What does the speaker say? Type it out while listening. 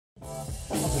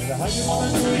How you gonna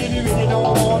do it if you really don't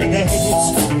wanna dance?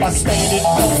 By standing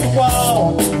off the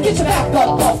wall. Get your back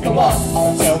up off the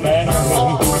wall. Tell me, and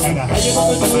how you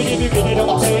gonna do it if you really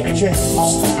don't take a chance?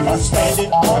 By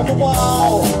standing on the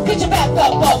wall. Get your back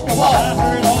up off the wall. I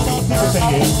heard all those people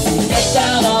saying, get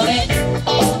down on it,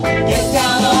 get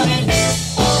down on it,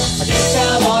 get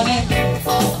down on it, get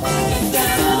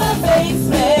down on the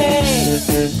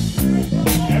basement.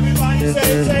 Everybody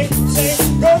say,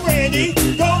 go Randy,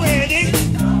 go Randy.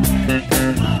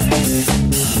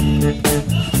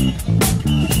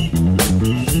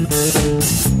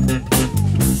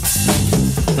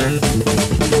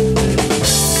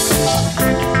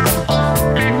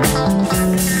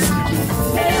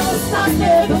 Never stop,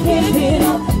 never giving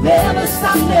up. Never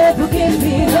stop, never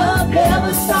giving up.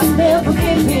 Never stop, never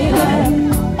giving up.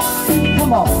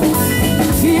 Come on,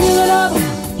 feel it up.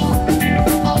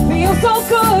 Feels so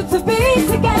good to be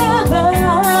together.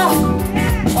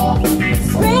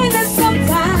 Spending some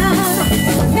time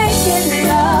making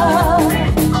love,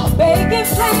 making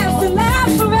plans to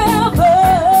last forever.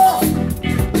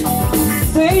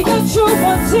 Stay true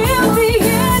until the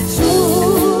end. True.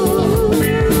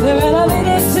 There ain't a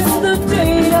minute in the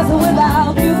day that's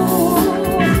without you.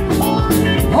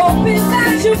 Hoping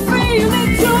that you feel it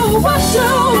too. What you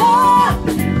are,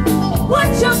 what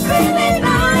you're feeling, I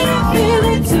am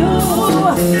feeling too.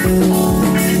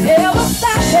 Never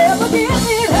stop, never give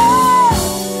it up.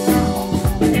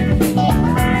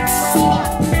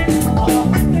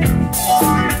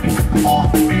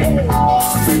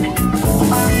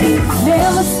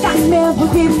 Never stop, never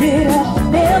give it up.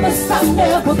 Never stop,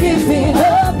 never give it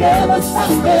up. Never stop,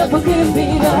 never give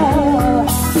it up.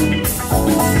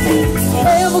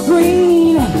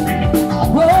 Evergreen,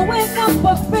 growing up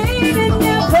but fading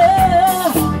never.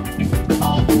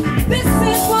 This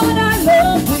is what I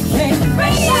love. We can't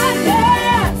bring our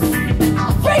dance.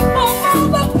 Free from all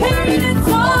the pain and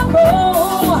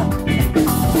sorrow.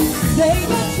 Say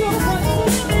that you want to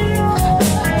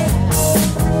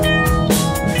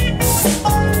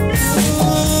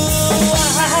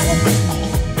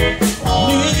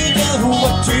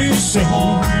what to say.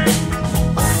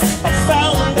 I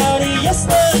found out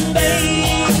yesterday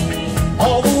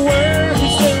all the words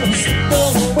just slipped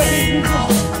away,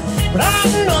 but I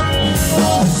know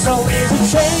there's always a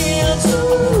chance.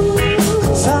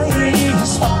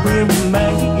 Ties will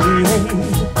remain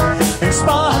and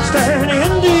sparks turn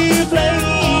into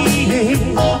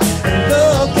flame, and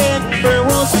love can burn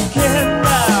once again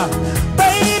now,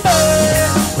 baby.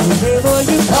 Whenever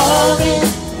you call me,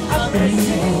 I'll be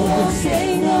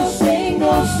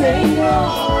single.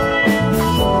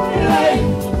 Hey,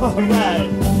 alright.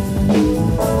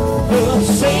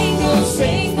 Single.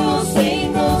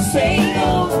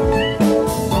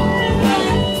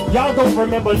 Y'all don't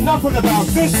remember nothing about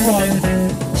this one.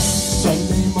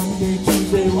 Sunday, Monday,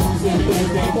 Tuesday, Wednesday,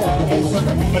 Thursday, Friday.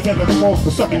 I tell you who wants to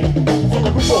suck it. I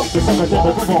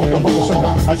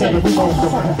tell you who wants to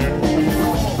suck it.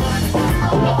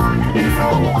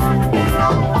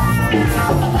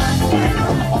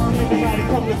 Everybody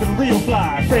come looking real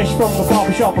fly, fresh from the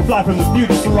barbershop or fly from the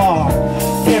beauty salon.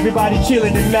 Everybody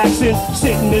chilling and maxing,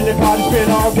 sitting in the party,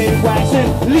 spend all day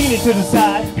waxing, leaning to the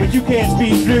side, but you can't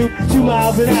speed through 2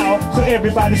 miles an hour, so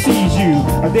everybody sees you.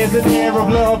 There's an air of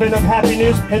love and of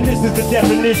happiness, and this is the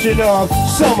definition of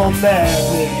summer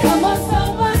madness.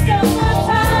 Summertime.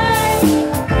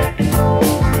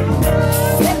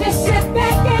 Let me sit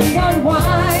back and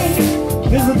unwind.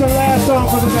 This is the last song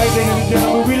for the night, ladies and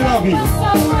gentlemen. We love you.